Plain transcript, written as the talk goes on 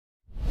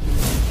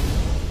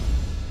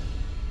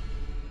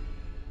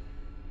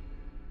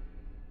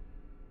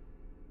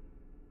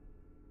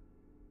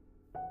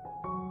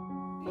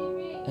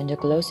In the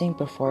closing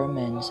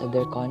performance of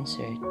their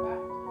concert,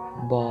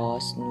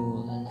 Boss,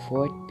 Noel, and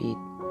Fort Pete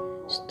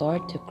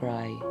start to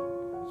cry.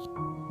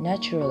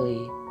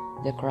 Naturally,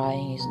 the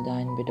crying is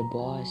done by the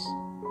boss.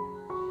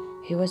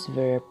 He was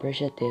very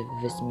appreciative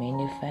of his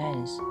many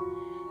fans'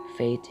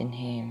 faith in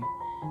him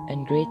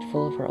and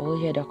grateful for all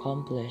he had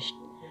accomplished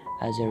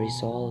as a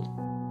result.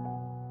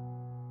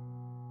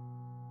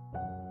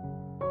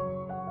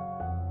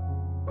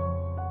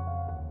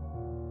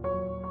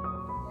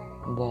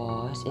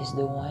 Boss is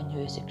the one who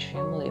is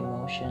extremely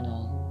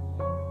emotional.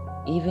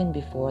 Even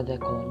before the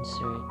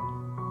concert,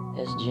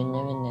 his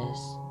genuineness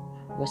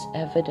was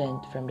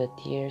evident from the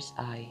tear's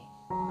eye.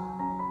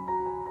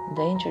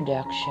 The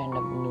introduction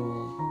of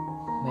Noel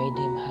made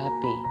him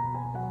happy.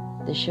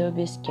 The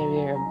showbiz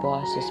career of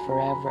Boss is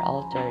forever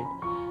altered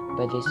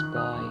by this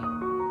boy.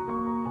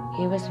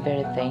 He was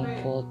very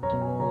thankful to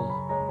Noel,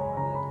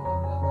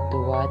 to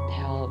what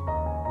help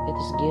it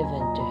is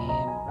given to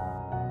him.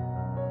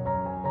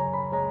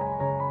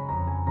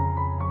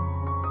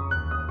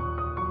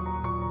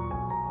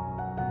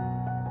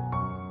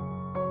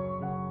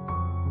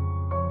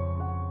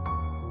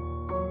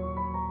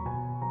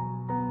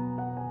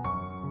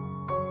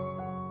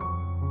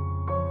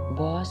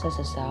 Boss has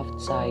a soft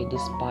side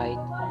despite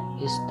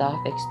his tough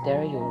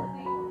exterior.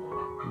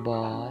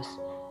 Boss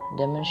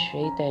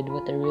demonstrated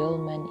what a real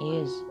man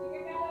is,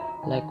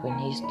 like when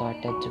he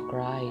started to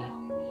cry.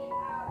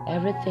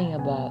 Everything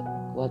about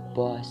what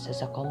Boss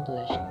has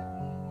accomplished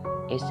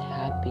is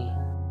happy.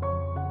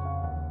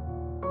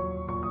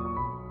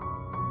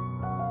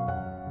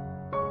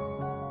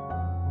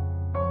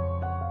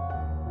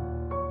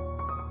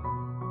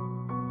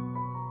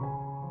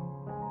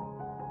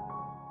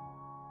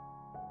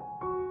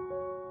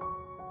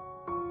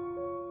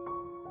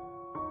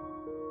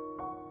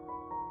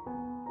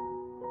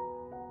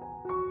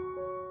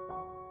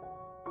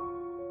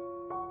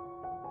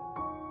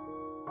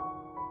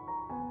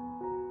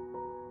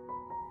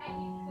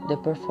 The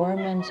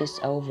performance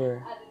is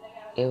over.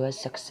 It was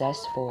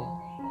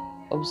successful.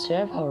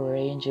 Observe how a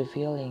range of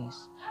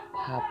feelings,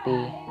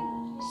 happy,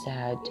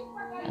 sad,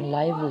 and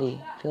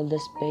lively, filled the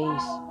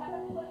space.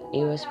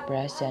 It was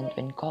present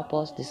when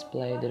couples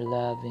displayed their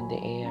love in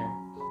the air.